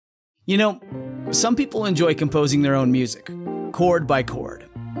You know, some people enjoy composing their own music, chord by chord,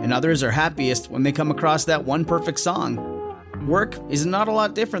 and others are happiest when they come across that one perfect song. Work is not a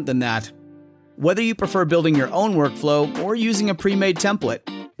lot different than that. Whether you prefer building your own workflow or using a pre-made template,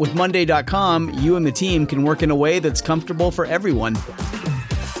 with Monday.com, you and the team can work in a way that's comfortable for everyone.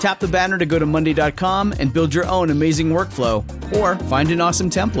 Tap the banner to go to Monday.com and build your own amazing workflow, or find an awesome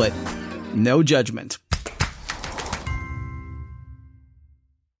template. No judgment.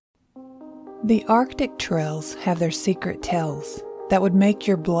 The Arctic trails have their secret tales that would make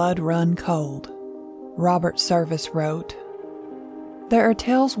your blood run cold. Robert Service wrote, "There are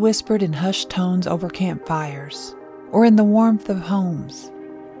tales whispered in hushed tones over campfires, or in the warmth of homes.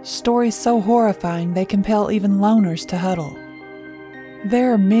 Stories so horrifying they compel even loners to huddle.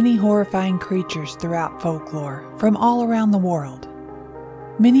 There are many horrifying creatures throughout folklore from all around the world.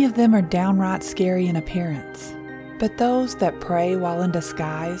 Many of them are downright scary in appearance, but those that prey while in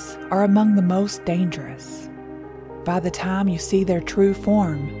disguise are among the most dangerous. By the time you see their true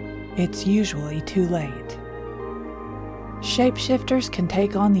form, it's usually too late. Shapeshifters can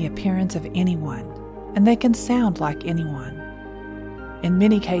take on the appearance of anyone, and they can sound like anyone. In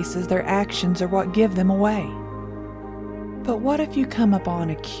many cases, their actions are what give them away. But what if you come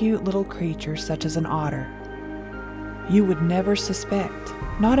upon a cute little creature such as an otter? You would never suspect,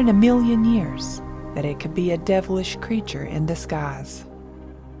 not in a million years, that it could be a devilish creature in disguise."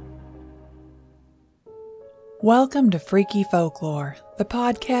 Welcome to Freaky Folklore, the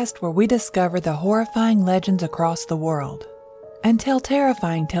podcast where we discover the horrifying legends across the world and tell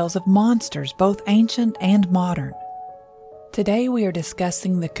terrifying tales of monsters both ancient and modern. Today we are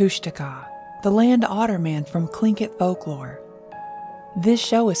discussing the Kushtaka, the land otter man from Tlingit folklore. This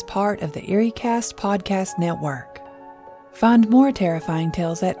show is part of the EerieCast podcast network. Find more terrifying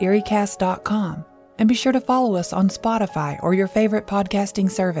tales at EerieCast.com, and be sure to follow us on Spotify or your favorite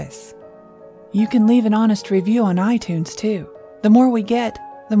podcasting service. You can leave an honest review on iTunes too. The more we get,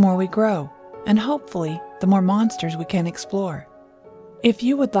 the more we grow, and hopefully, the more monsters we can explore. If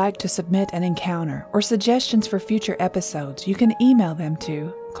you would like to submit an encounter or suggestions for future episodes, you can email them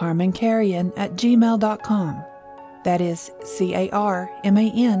to carmancarion@gmail.com. That is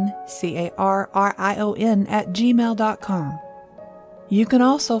carmancarion@gmail.com. You can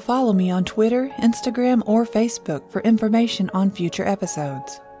also follow me on Twitter, Instagram, or Facebook for information on future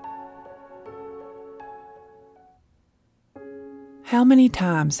episodes. How many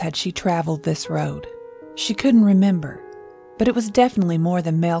times had she traveled this road? She couldn't remember, but it was definitely more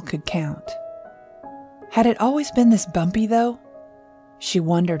than Mel could count. Had it always been this bumpy, though? She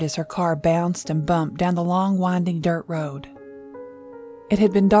wondered as her car bounced and bumped down the long, winding dirt road. It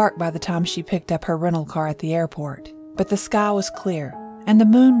had been dark by the time she picked up her rental car at the airport, but the sky was clear, and the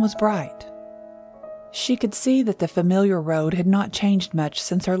moon was bright. She could see that the familiar road had not changed much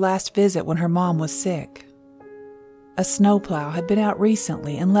since her last visit when her mom was sick. A snowplow had been out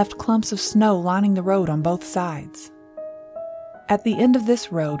recently and left clumps of snow lining the road on both sides. At the end of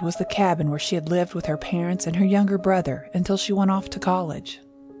this road was the cabin where she had lived with her parents and her younger brother until she went off to college.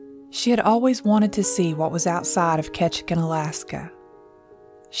 She had always wanted to see what was outside of Ketchikan, Alaska.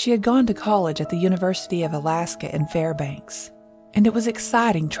 She had gone to college at the University of Alaska in Fairbanks, and it was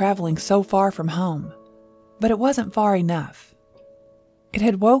exciting traveling so far from home, but it wasn't far enough. It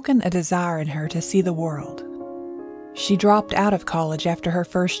had woken a desire in her to see the world. She dropped out of college after her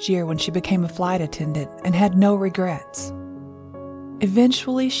first year when she became a flight attendant and had no regrets.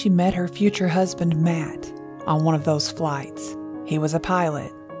 Eventually, she met her future husband, Matt, on one of those flights. He was a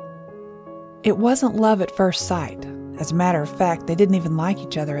pilot. It wasn't love at first sight. As a matter of fact, they didn't even like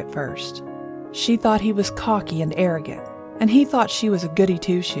each other at first. She thought he was cocky and arrogant, and he thought she was a goody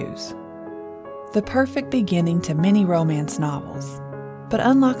two-shoes. The perfect beginning to many romance novels. But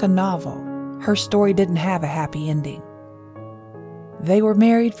unlike a novel, her story didn't have a happy ending. They were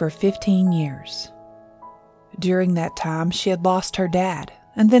married for 15 years. During that time, she had lost her dad,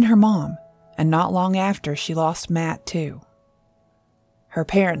 and then her mom, and not long after, she lost Matt too. Her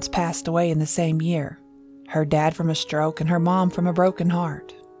parents passed away in the same year, her dad from a stroke and her mom from a broken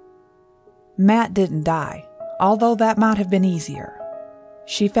heart. Matt didn't die, although that might have been easier.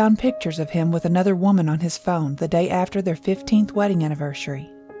 She found pictures of him with another woman on his phone the day after their 15th wedding anniversary.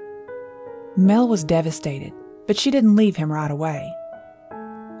 Mel was devastated, but she didn't leave him right away.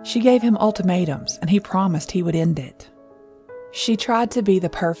 She gave him ultimatums, and he promised he would end it. She tried to be the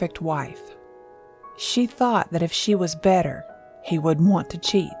perfect wife. She thought that if she was better, he would want to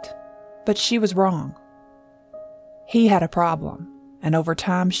cheat, but she was wrong. He had a problem, and over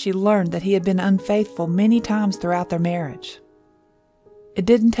time she learned that he had been unfaithful many times throughout their marriage. It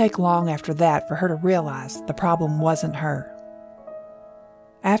didn't take long after that for her to realize the problem wasn't her.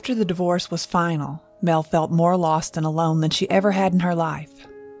 After the divorce was final, Mel felt more lost and alone than she ever had in her life.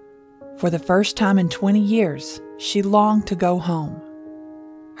 For the first time in 20 years, she longed to go home.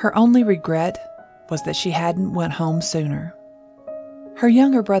 Her only regret was that she hadn't went home sooner. Her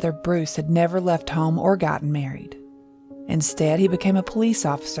younger brother Bruce had never left home or gotten married. Instead, he became a police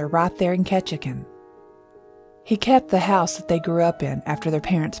officer right there in Ketchikan. He kept the house that they grew up in after their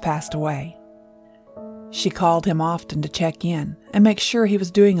parents passed away. She called him often to check in and make sure he was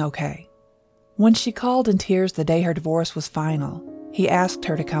doing okay. When she called in tears the day her divorce was final, he asked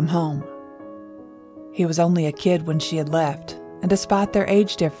her to come home. He was only a kid when she had left, and despite their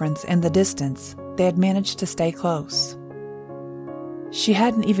age difference and the distance, they had managed to stay close. She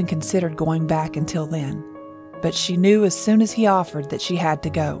hadn't even considered going back until then, but she knew as soon as he offered that she had to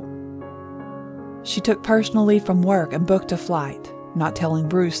go. She took personal leave from work and booked a flight, not telling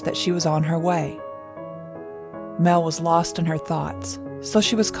Bruce that she was on her way. Mel was lost in her thoughts, so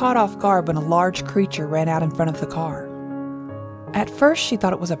she was caught off guard when a large creature ran out in front of the car. At first she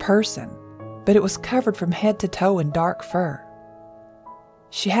thought it was a person, but it was covered from head to toe in dark fur.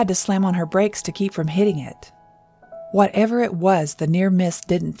 She had to slam on her brakes to keep from hitting it. Whatever it was, the near miss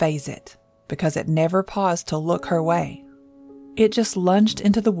didn't faze it, because it never paused to look her way. It just lunged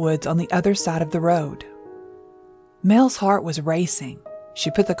into the woods on the other side of the road. Mel's heart was racing.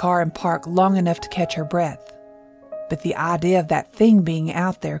 She put the car in park long enough to catch her breath. But the idea of that thing being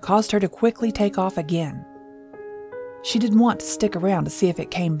out there caused her to quickly take off again. She didn't want to stick around to see if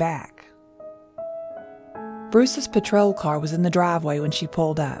it came back. Bruce's patrol car was in the driveway when she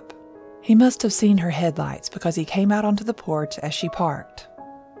pulled up. He must have seen her headlights because he came out onto the porch as she parked.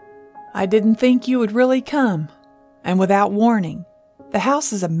 "I didn't think you would really come. And without warning. The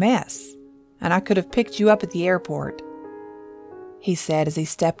house is a mess, and I could have picked you up at the airport," he said as he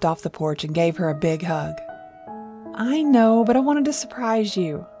stepped off the porch and gave her a big hug. "I know, but I wanted to surprise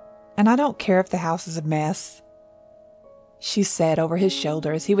you, and I don't care if the house is a mess," she said over his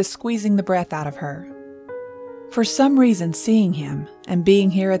shoulder as he was squeezing the breath out of her. For some reason, seeing him and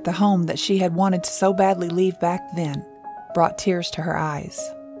being here at the home that she had wanted to so badly leave back then brought tears to her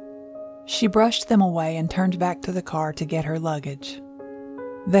eyes. She brushed them away and turned back to the car to get her luggage.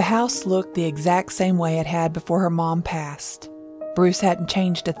 The house looked the exact same way it had before her mom passed. Bruce hadn't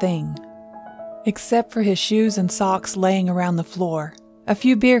changed a thing. Except for his shoes and socks laying around the floor, a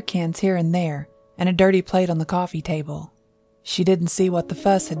few beer cans here and there, and a dirty plate on the coffee table. She didn't see what the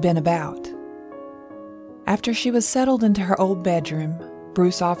fuss had been about. After she was settled into her old bedroom,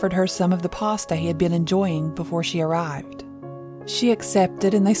 Bruce offered her some of the pasta he had been enjoying before she arrived. She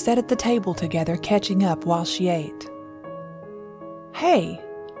accepted, and they sat at the table together, catching up while she ate. "Hey,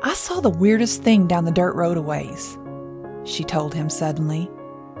 I saw the weirdest thing down the dirt road a ways," she told him suddenly.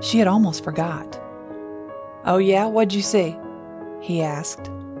 She had almost forgot. "Oh yeah, what'd you see?" he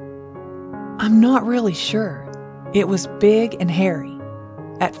asked. "I'm not really sure. It was big and hairy.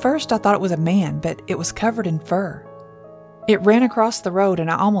 At first I thought it was a man, but it was covered in fur. It ran across the road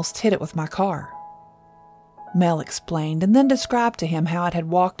and I almost hit it with my car." Mel explained and then described to him how it had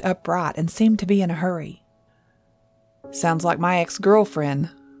walked upright and seemed to be in a hurry. "Sounds like my ex-girlfriend,"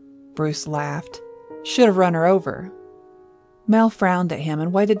 Bruce laughed. "Should have run her over." Mel frowned at him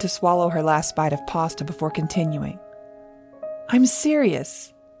and waited to swallow her last bite of pasta before continuing. "I'm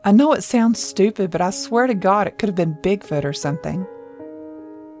serious. I know it sounds stupid, but I swear to God it could have been Bigfoot or something."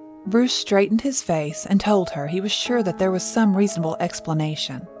 Bruce straightened his face and told her he was sure that there was some reasonable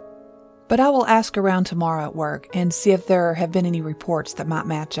explanation. "But I will ask around tomorrow at work and see if there have been any reports that might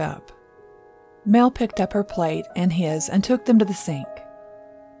match up." Mel picked up her plate and his and took them to the sink.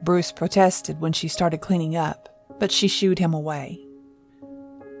 Bruce protested when she started cleaning up, but she shooed him away.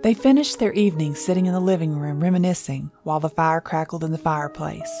 They finished their evening sitting in the living room reminiscing while the fire crackled in the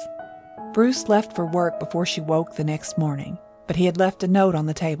fireplace. Bruce left for work before she woke the next morning, but he had left a note on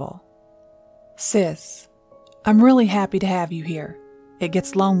the table. "Sis, I'm really happy to have you here. It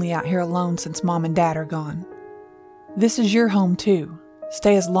gets lonely out here alone since Mom and Dad are gone. This is your home too.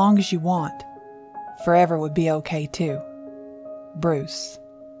 Stay as long as you want. Forever would be okay too. Bruce."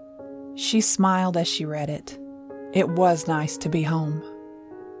 She smiled as she read it. It was nice to be home.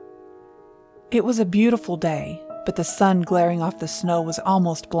 It was a beautiful day, but the sun glaring off the snow was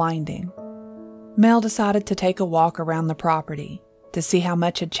almost blinding. Mel decided to take a walk around the property to see how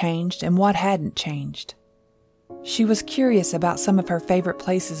much had changed and what hadn't changed. She was curious about some of her favorite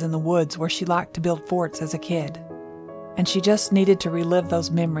places in the woods where she liked to build forts as a kid, and she just needed to relive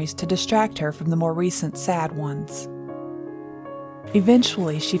those memories to distract her from the more recent sad ones.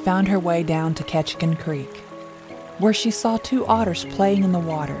 Eventually, she found her way down to Ketchikan Creek, where she saw 2 otters playing in the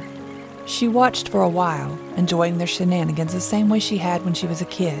water. She watched for a while, enjoying their shenanigans the same way she had when she was a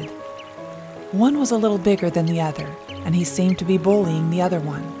kid. One was a little bigger than the other, and he seemed to be bullying the other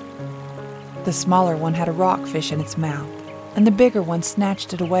one. The smaller one had a rockfish in its mouth, and the bigger one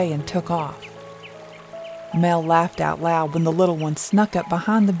snatched it away and took off. Mel laughed out loud when the little one snuck up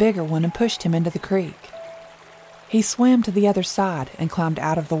behind the bigger one and pushed him into the creek. He swam to the other side and climbed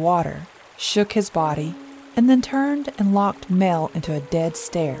out of the water, shook his body, and then turned and locked Mel into a dead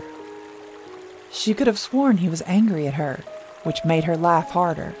stare. She could have sworn he was angry at her, which made her laugh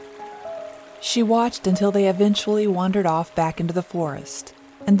harder. She watched until they eventually wandered off back into the forest,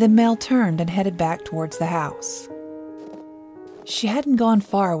 and then Mel turned and headed back towards the house. She hadn't gone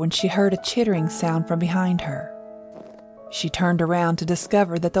far when she heard a chittering sound from behind her. She turned around to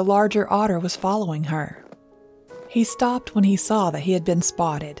discover that the larger otter was following her. He stopped when he saw that he had been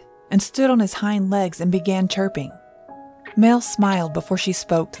spotted and stood on his hind legs and began chirping. Mel smiled before she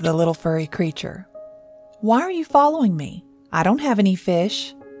spoke to the little furry creature. "Why are you following me? I don't have any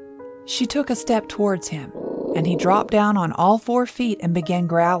fish." She took a step towards him, and he dropped down on all 4 feet and began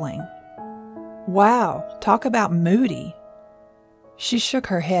growling. Wow, talk about moody. She shook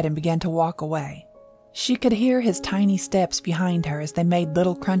her head and began to walk away. She could hear his tiny steps behind her as they made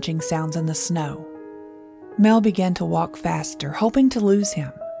little crunching sounds in the snow. Mel began to walk faster, hoping to lose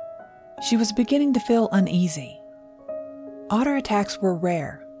him. She was beginning to feel uneasy. Otter attacks were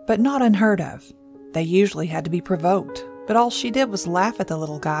rare, but not unheard of. They usually had to be provoked, but all she did was laugh at the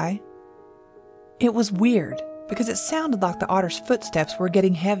little guy. It was weird, because it sounded like the otter's footsteps were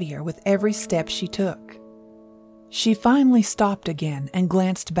getting heavier with every step she took. She finally stopped again and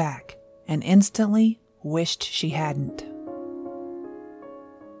glanced back, and instantly wished she hadn't.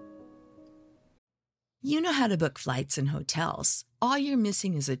 You know how to book flights and hotels. All you're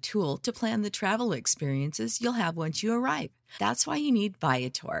missing is a tool to plan the travel experiences you'll have once you arrive. That's why you need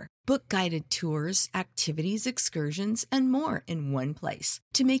Viator. Book guided tours, activities, excursions, and more in one place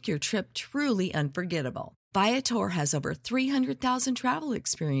to make your trip truly unforgettable. Viator has over 300,000 travel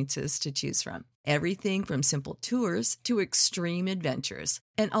experiences to choose from. Everything from simple tours to extreme adventures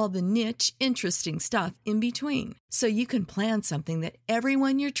and all the niche, interesting stuff in between. So you can plan something that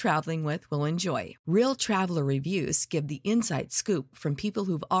everyone you're traveling with will enjoy. Real traveler reviews give the inside scoop from people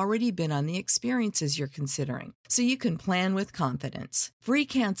who've already been on the experiences you're considering. So you can plan with confidence. Free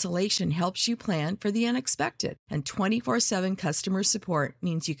cancellation helps you plan for the unexpected. And 24/7 customer support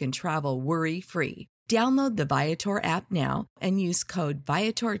means you can travel worry-free. Download the Viator app now and use code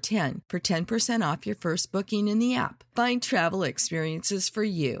Viator10 for 10% off your first booking in the app. Find travel experiences for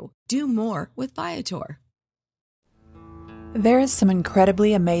you. Do more with Viator. There is some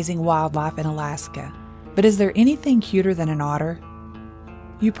incredibly amazing wildlife in Alaska, but is there anything cuter than an otter?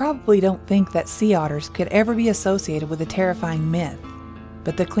 You probably don't think that sea otters could ever be associated with a terrifying myth,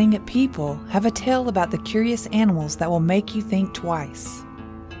 but the Tlingit people have a tale about the curious animals that will make you think twice.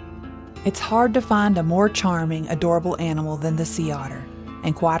 It's hard to find a more charming, adorable animal than the sea otter,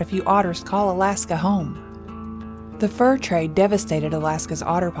 and quite a few otters call Alaska home. The fur trade devastated Alaska's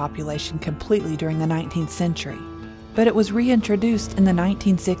otter population completely during the 19th century, but it was reintroduced in the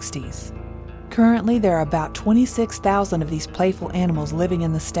 1960s. Currently, there are about 26,000 of these playful animals living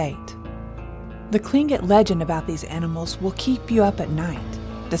in the state. The Tlingit legend about these animals will keep you up at night,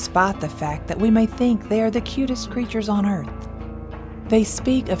 despite the fact that we may think they are the cutest creatures on Earth. They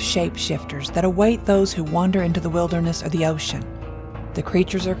speak of shapeshifters that await those who wander into the wilderness or the ocean. The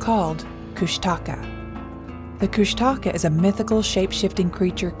creatures are called Kushtaka. The Kushtaka is a mythical shape-shifting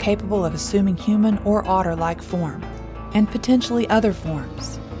creature capable of assuming human or otter-like form, and potentially other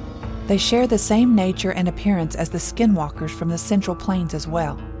forms. They share the same nature and appearance as the skinwalkers from the Central Plains as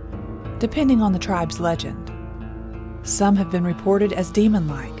well, depending on the tribe's legend. Some have been reported as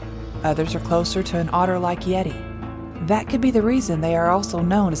demon-like, others are closer to an otter-like yeti. That could be the reason they are also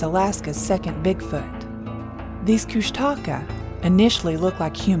known as Alaska's second Bigfoot. These Kushtaka initially look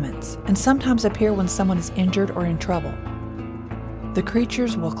like humans and sometimes appear when someone is injured or in trouble. The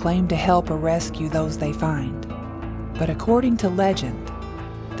creatures will claim to help or rescue those they find. But according to legend,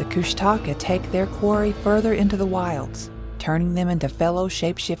 the Kushtaka take their quarry further into the wilds, turning them into fellow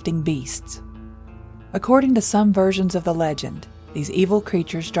shape-shifting beasts. According to some versions of the legend, these evil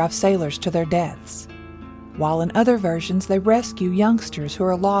creatures drive sailors to their deaths, while in other versions they rescue youngsters who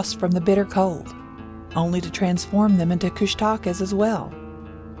are lost from the bitter cold, only to transform them into Kushtakas as well.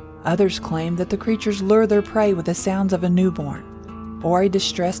 Others claim that the creatures lure their prey with the sounds of a newborn or a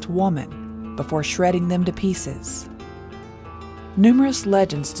distressed woman before shredding them to pieces. Numerous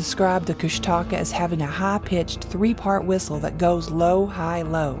legends describe the Kushtaka as having a high-pitched 3-part whistle that goes low, high,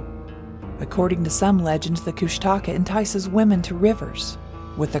 low. According to some legends, the Kushtaka entices women to rivers,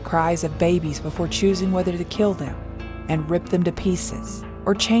 with the cries of babies before choosing whether to kill them and rip them to pieces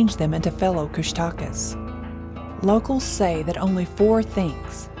or change them into fellow Kushtaka's. Locals say that only 4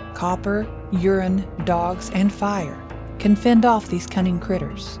 things, copper, urine, dogs, and fire, can fend off these cunning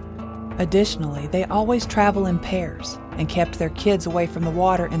critters. Additionally, they always travel in pairs and kept their kids away from the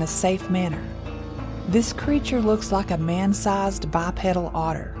water in a safe manner. This creature looks like a man-sized bipedal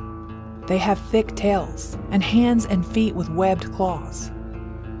otter. They have thick tails and hands and feet with webbed claws.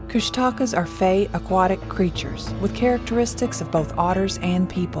 Kushtakas are fey aquatic creatures with characteristics of both otters and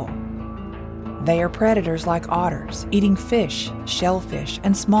people. They are predators like otters, eating fish, shellfish,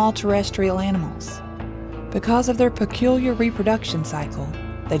 and small terrestrial animals. Because of their peculiar reproduction cycle,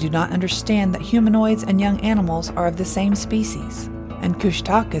 they do not understand that humanoids and young animals are of the same species, and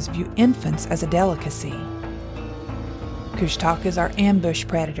Kushtakas view infants as a delicacy. Kushtakas are ambush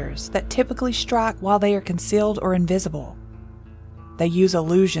predators that typically strike while they are concealed or invisible. They use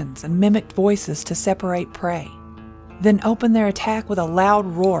illusions and mimicked voices to separate prey, then open their attack with a loud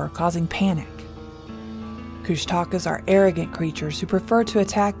roar causing panic. Kushtakas are arrogant creatures who prefer to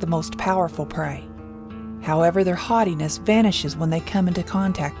attack the most powerful prey. However, their haughtiness vanishes when they come into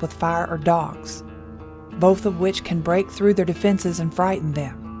contact with fire or dogs, both of which can break through their defenses and frighten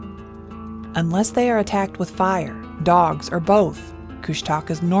them. Unless they are attacked with fire, dogs, or both,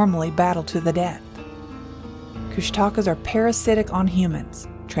 Kushtakas normally battle to the death. Kushtakas are parasitic on humans.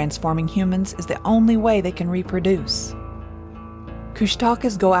 Transforming humans is the only way they can reproduce.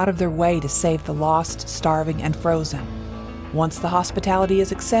 Kushtakas go out of their way to save the lost, starving, and frozen. Once the hospitality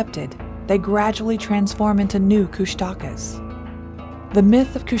is accepted, they gradually transform into new Kushtakas. The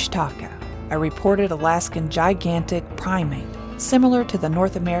myth of Kushtaka, a reported Alaskan gigantic primate similar to the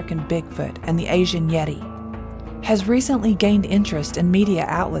North American Bigfoot and the Asian Yeti, has recently gained interest in media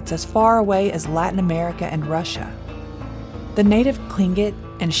outlets as far away as Latin America and Russia. The native Tlingit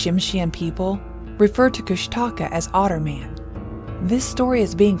and Tsimshian people refer to Kushtaka as Otterman. This story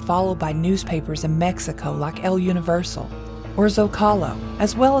is being followed by newspapers in Mexico like El Universal or Zocalo,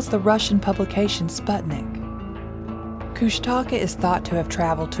 as well as the Russian publication Sputnik. Kushtaka is thought to have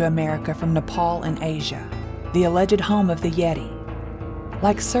traveled to America from Nepal and Asia, the alleged home of the Yeti.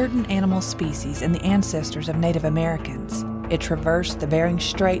 Like certain animal species and the ancestors of Native Americans, it traversed the Bering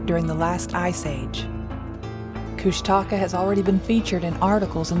Strait during the last ice age. Kushtaka has already been featured in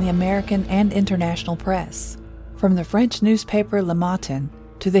articles in the American and international press, from the French newspaper Le Matin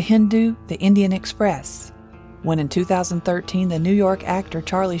to the Hindu, the Indian Express, when in 2013 the New York actor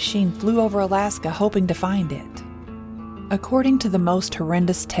Charlie Sheen flew over Alaska hoping to find it. According to the most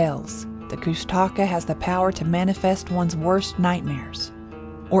horrendous tales, the Kushtaka has the power to manifest one's worst nightmares,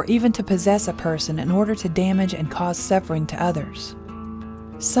 or even to possess a person in order to damage and cause suffering to others.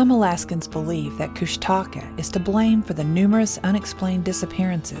 Some Alaskans believe that Kushtaka is to blame for the numerous unexplained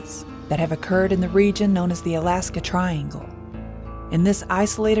disappearances that have occurred in the region known as the Alaska Triangle. In this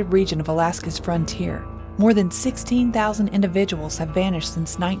isolated region of Alaska's frontier, more than 16,000 individuals have vanished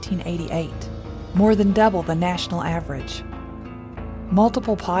since 1988, more than double the national average.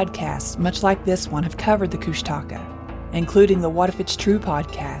 Multiple podcasts, much like this one, have covered the Kushtaka, including the What If It's True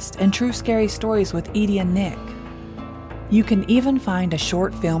podcast and True Scary Stories with Edie and Nick. You can even find a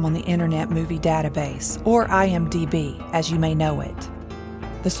short film on the Internet Movie Database, or IMDb, as you may know it.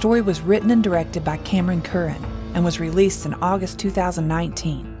 The story was written and directed by Cameron Curran and was released in August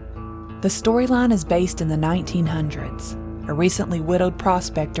 2019. The storyline is based in the 1900s. A recently widowed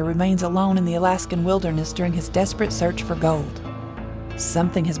prospector remains alone in the Alaskan wilderness during his desperate search for gold.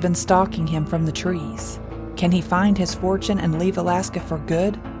 Something has been stalking him from the trees. Can he find his fortune and leave Alaska for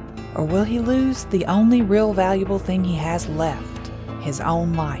good? Or will he lose the only real valuable thing he has left, his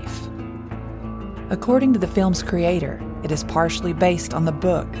own life? According to the film's creator, it is partially based on the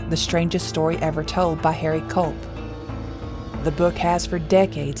book The Strangest Story Ever Told by Harry Culp. The book has for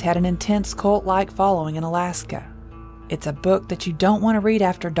decades had an intense cult-like following in Alaska. It's a book that you don't want to read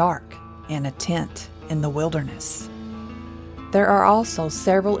after dark, in a tent in the wilderness. There are also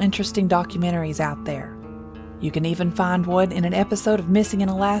several interesting documentaries out there. You can even find one in an episode of Missing in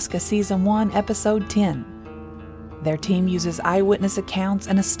Alaska Season 1, Episode 10. Their team uses eyewitness accounts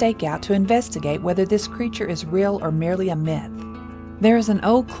and a stakeout to investigate whether this creature is real or merely a myth. There is an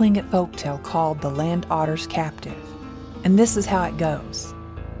old Tlingit folktale called The Land Otter's Captive, and this is how it goes.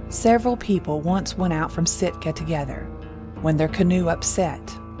 Several people once went out from Sitka together, when their canoe upset,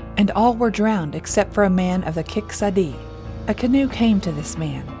 and all were drowned except for a man of the Kiksadi. A canoe came to this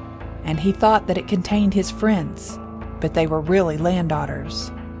man, and he thought that it contained his friends, but they were really land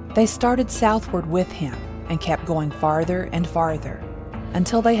otters. They started southward with him and kept going farther and farther,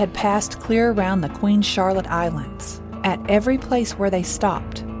 until they had passed clear around the Queen Charlotte Islands. At every place where they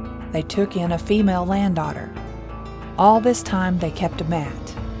stopped, they took in a female land otter. All this time they kept a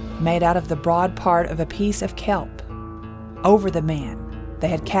mat, made out of the broad part of a piece of kelp, over the man they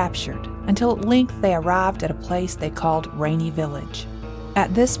had captured, until at length they arrived at a place they called Rainy Village.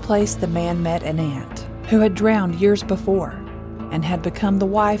 At this place the man met an aunt who had drowned years before and had become the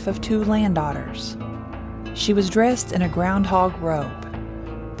wife of 2 land otters. She was dressed in a groundhog robe.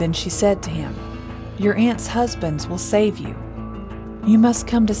 Then she said to him, "Your aunt's husbands will save you. You must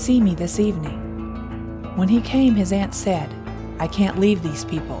come to see me this evening." When he came, his aunt said, "I can't leave these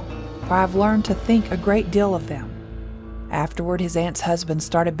people, for I've learned to think a great deal of them." Afterward, his aunt's husband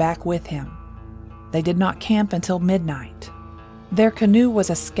started back with him. They did not camp until midnight. Their canoe was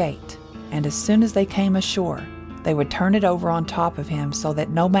a skate, and as soon as they came ashore, they would turn it over on top of him so that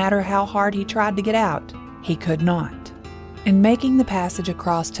no matter how hard he tried to get out, he could not. In making the passage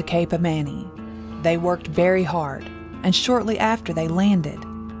across to Cape Amani, they worked very hard, and shortly after they landed,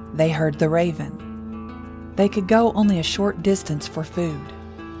 they heard the raven. They could go only a short distance for food.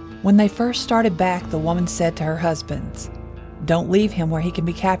 When they first started back, the woman said to her husbands, "Don't leave him where he can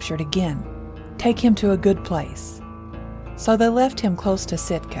be captured again. Take him to a good place." So they left him close to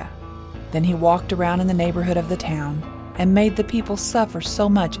Sitka. Then he walked around in the neighborhood of the town and made the people suffer so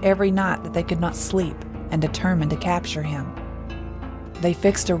much every night that they could not sleep, and determined to capture him. They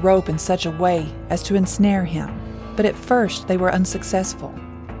fixed a rope in such a way as to ensnare him, but at first they were unsuccessful.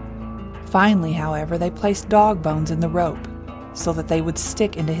 Finally, however, they placed dog bones in the rope so that they would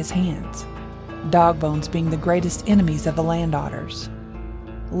stick into his hands, dog bones being the greatest enemies of the land otters.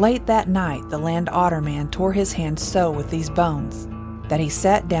 Late that night, the land otter man tore his hands so with these bones that he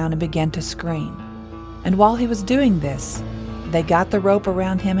sat down and began to scream. And while he was doing this, they got the rope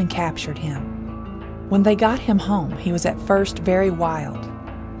around him and captured him. When they got him home, he was at first very wild,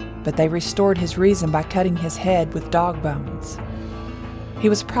 but they restored his reason by cutting his head with dog bones. He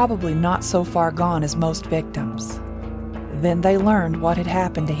was probably not so far gone as most victims. Then they learned what had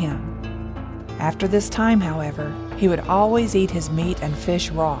happened to him. After this time, however, he would always eat his meat and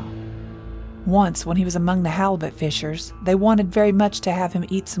fish raw. Once, when he was among the halibut fishers, they wanted very much to have him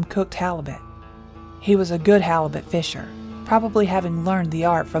eat some cooked halibut. He was a good halibut fisher, probably having learned the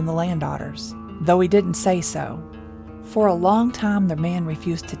art from the land otters, though he didn't say so. For a long time the man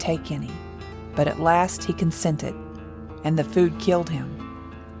refused to take any, but at last he consented, and the food killed him.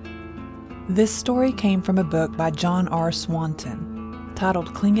 This story came from a book by John R. Swanton,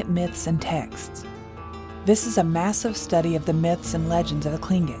 titled Tlingit Myths and Texts. This is a massive study of the myths and legends of the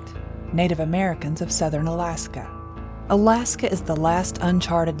Tlingit, Native Americans of southern Alaska. Alaska is the last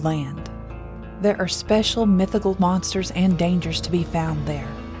uncharted land. There are special mythical monsters and dangers to be found there.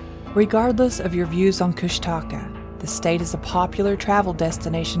 Regardless of your views on Kushtaka, the state is a popular travel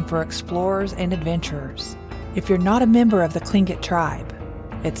destination for explorers and adventurers. If you're not a member of the Tlingit tribe,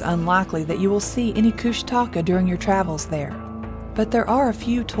 it's unlikely that you will see any Kushtaka during your travels there. But there are a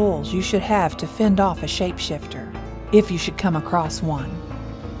few tools you should have to fend off a shapeshifter, if you should come across one.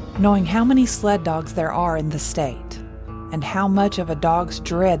 Knowing how many sled dogs there are in the state, and how much of a dog's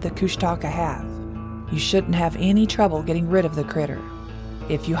dread the Kushtaka have, you shouldn't have any trouble getting rid of the critter,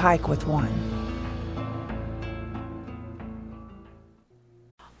 if you hike with one.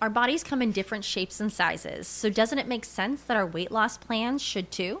 Our bodies come in different shapes and sizes, so doesn't it make sense that our weight loss plans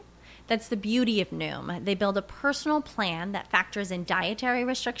should too? That's the beauty of Noom. They build a personal plan that factors in dietary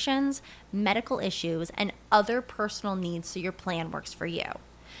restrictions, medical issues, and other personal needs so your plan works for you.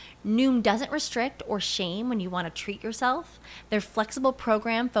 Noom doesn't restrict or shame when you want to treat yourself. Their flexible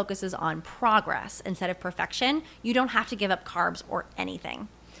program focuses on progress instead of perfection. You don't have to give up carbs or anything.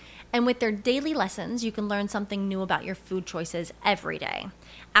 And with their daily lessons, you can learn something new about your food choices every day.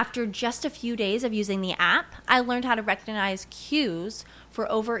 After just a few days of using the app, I learned how to recognize cues for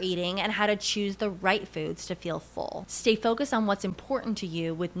overeating and how to choose the right foods to feel full. Stay focused on what's important to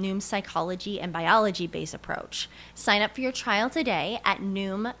you with Noom's psychology and biology-based approach. Sign up for your trial today at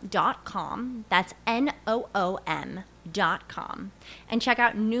Noom.com. That's Noom.com. And check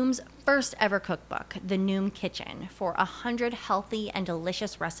out Noom's first ever cookbook, The Noom Kitchen, for 100 healthy and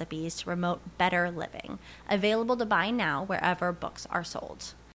delicious recipes to promote better living. Available to buy now wherever books are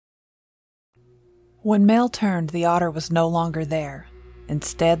sold. When Mel turned, the otter was no longer there.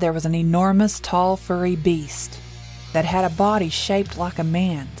 Instead, there was an enormous, tall, furry beast that had a body shaped like a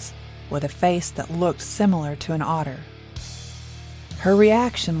man's, with a face that looked similar to an otter. Her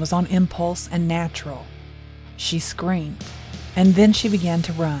reaction was on impulse and natural. She screamed, and then she began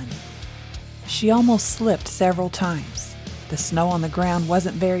to run. She almost slipped several times. The snow on the ground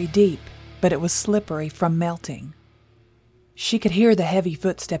wasn't very deep, but it was slippery from melting. She could hear the heavy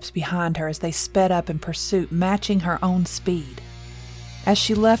footsteps behind her as they sped up in pursuit, matching her own speed. As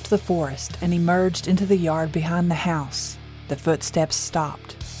she left the forest and emerged into the yard behind the house, the footsteps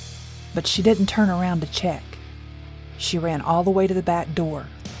stopped. But she didn't turn around to check. She ran all the way to the back door.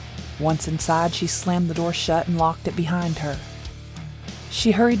 Once inside, she slammed the door shut and locked it behind her.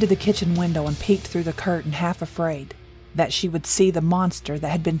 She hurried to the kitchen window and peeked through the curtain, half afraid that she would see the monster that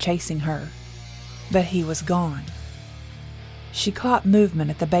had been chasing her. But he was gone. She caught movement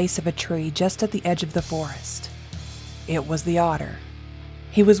at the base of a tree just at the edge of the forest. It was the otter.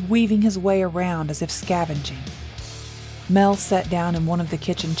 He was weaving his way around as if scavenging. Mel sat down in one of the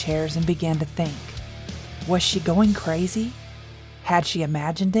kitchen chairs and began to think. Was she going crazy? Had she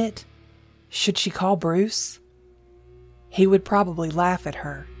imagined it? Should she call Bruce? He would probably laugh at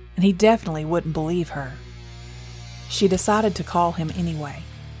her, and he definitely wouldn't believe her. She decided to call him anyway,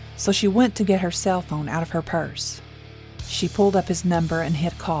 so she went to get her cell phone out of her purse. She pulled up his number and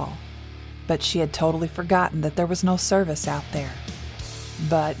hit call, but she had totally forgotten that there was no service out there.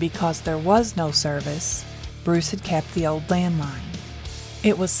 But because there was no service, Bruce had kept the old landline.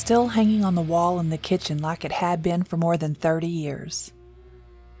 It was still hanging on the wall in the kitchen like it had been for more than 30 years.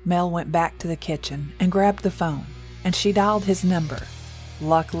 Mel went back to the kitchen and grabbed the phone, and she dialed his number.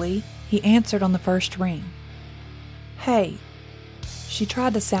 Luckily, he answered on the first ring. "Hey." She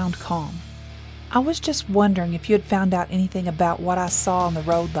tried to sound calm. "I was just wondering if you had found out anything about what I saw on the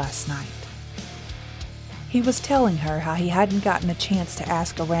road last night." He was telling her how he hadn't gotten a chance to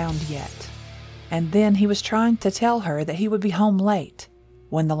ask around yet, and then he was trying to tell her that he would be home late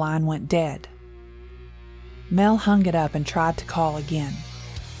when the line went dead. Mel hung it up and tried to call again,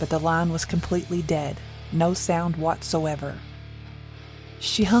 but the line was completely dead, no sound whatsoever.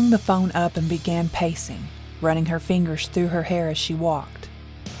 She hung the phone up and began pacing, running her fingers through her hair as she walked.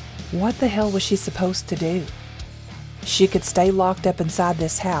 What the hell was she supposed to do? She could stay locked up inside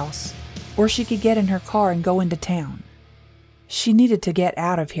this house, or she could get in her car and go into town. She needed to get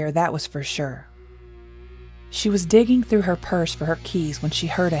out of here, that was for sure. She was digging through her purse for her keys when she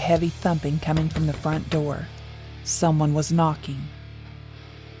heard a heavy thumping coming from the front door. Someone was knocking.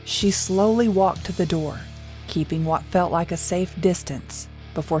 She slowly walked to the door, keeping what felt like a safe distance,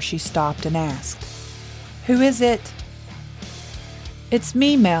 before she stopped and asked, "Who is it?" "It's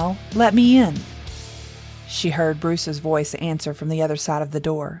me, Mel. Let me in." She heard Bruce's voice answer from the other side of the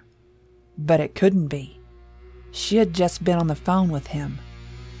door. But it couldn't be. She had just been on the phone with him.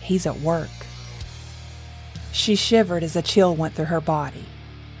 He's at work. She shivered as a chill went through her body.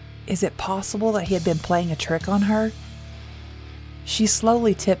 Is it possible that he had been playing a trick on her? She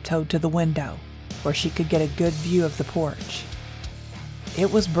slowly tiptoed to the window, where she could get a good view of the porch.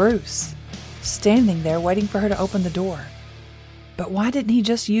 It was Bruce, standing there waiting for her to open the door. But why didn't he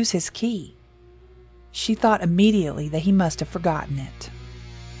just use his key? She thought immediately that he must have forgotten it.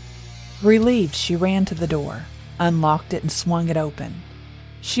 Relieved, she ran to the door, unlocked it, and swung it open.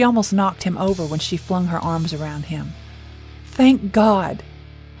 She almost knocked him over when she flung her arms around him. "Thank God!"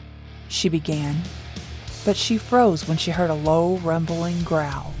 she began, but she froze when she heard a low, rumbling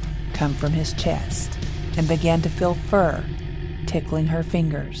growl come from his chest and began to feel fur tickling her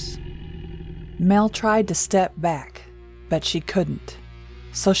fingers. Mel tried to step back, but she couldn't,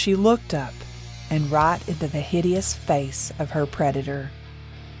 so she looked up and right into the hideous face of her predator.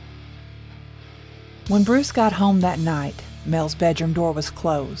 When Bruce got home that night, Mel's bedroom door was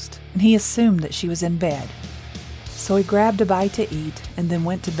closed, and he assumed that she was in bed. So he grabbed a bite to eat and then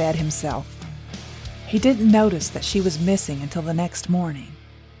went to bed himself. He didn't notice that she was missing until the next morning.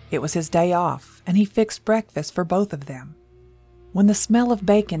 It was his day off, and he fixed breakfast for both of them. When the smell of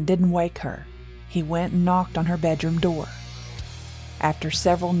bacon didn't wake her, he went and knocked on her bedroom door. After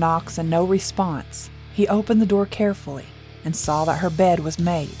several knocks and no response, he opened the door carefully and saw that her bed was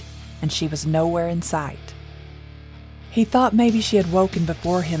made, and she was nowhere in sight. He thought maybe she had woken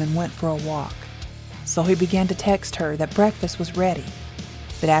before him and went for a walk, so he began to text her that breakfast was ready.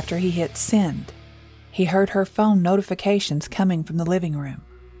 But after he hit send, he heard her phone notifications coming from the living room.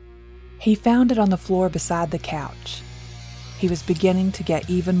 He found it on the floor beside the couch. He was beginning to get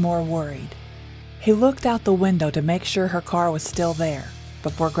even more worried. He looked out the window to make sure her car was still there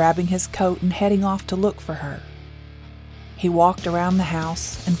before grabbing his coat and heading off to look for her. He walked around the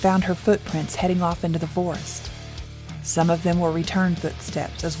house and found her footprints heading off into the forest. Some of them were return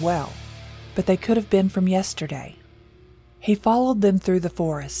footsteps as well, but they could have been from yesterday. He followed them through the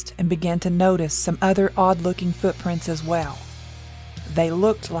forest and began to notice some other odd-looking footprints as well. They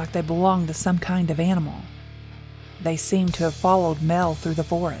looked like they belonged to some kind of animal. They seemed to have followed Mel through the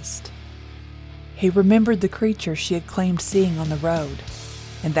forest. He remembered the creature she had claimed seeing on the road,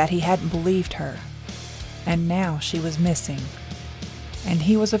 and that he hadn't believed her. and now she was missing. And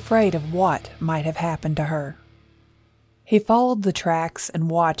he was afraid of what might have happened to her. He followed the tracks and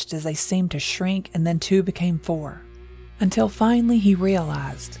watched as they seemed to shrink, and then 2 became 4, until finally he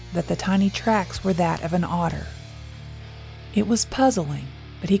realized that the tiny tracks were that of an otter. It was puzzling,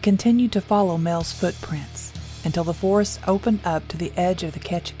 but he continued to follow Mel's footprints until the forest opened up to the edge of the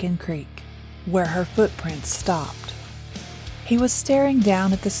Ketchikan Creek, where her footprints stopped. He was staring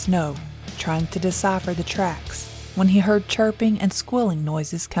down at the snow, trying to decipher the tracks, when he heard chirping and squealing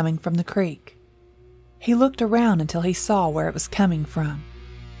noises coming from the creek. He looked around until he saw where it was coming from.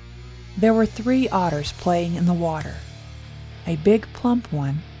 There were 3 otters playing in the water. A big plump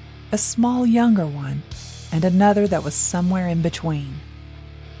one, a small younger one, and another that was somewhere in between.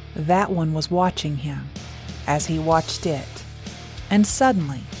 That one was watching him, as he watched it, and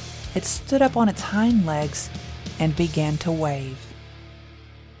suddenly it stood up on its hind legs and began to wave.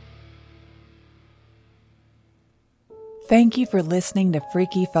 Thank you for listening to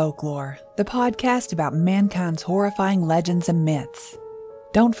Freaky Folklore, the podcast about mankind's horrifying legends and myths.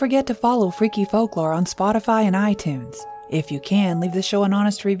 Don't forget to follow Freaky Folklore on Spotify and iTunes. If you can, leave the show an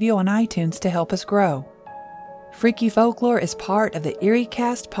honest review on iTunes to help us grow. Freaky Folklore is part of the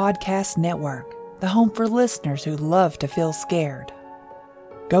EerieCast Podcast Network, the home for listeners who love to feel scared.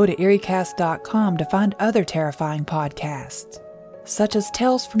 Go to EerieCast.com to find other terrifying podcasts, such as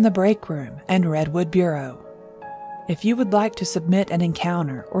Tales from the Break Room and Redwood Bureau. If you would like to submit an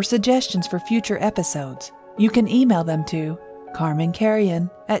encounter or suggestions for future episodes, you can email them to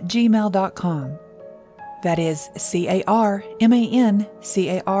carmancarrion@gmail.com. That is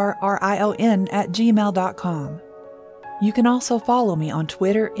carmancarrion@gmail.com. You can also follow me on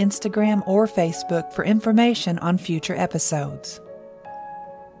Twitter, Instagram, or Facebook for information on future episodes.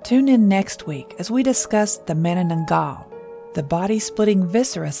 Tune in next week as we discuss the Manananggal, the body-splitting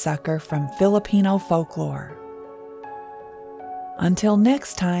viscera sucker from Filipino folklore. Until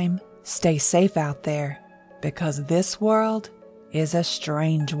next time, stay safe out there, because this world is a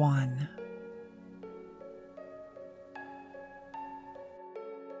strange one.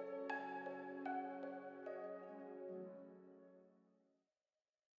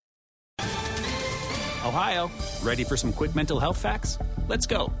 Ohio, ready for some quick mental health facts? Let's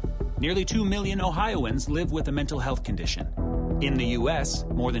go. Nearly 2 million Ohioans live with a mental health condition. In the U.S.,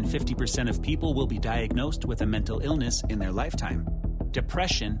 more than 50% of people will be diagnosed with a mental illness in their lifetime.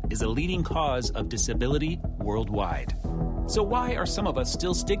 Depression is a leading cause of disability worldwide. So why are some of us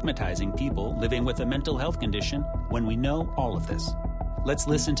still stigmatizing people living with a mental health condition when we know all of this? Let's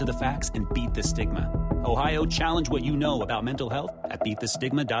listen to the facts and beat the stigma. Ohio, challenge what you know about mental health at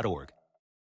beatthestigma.org.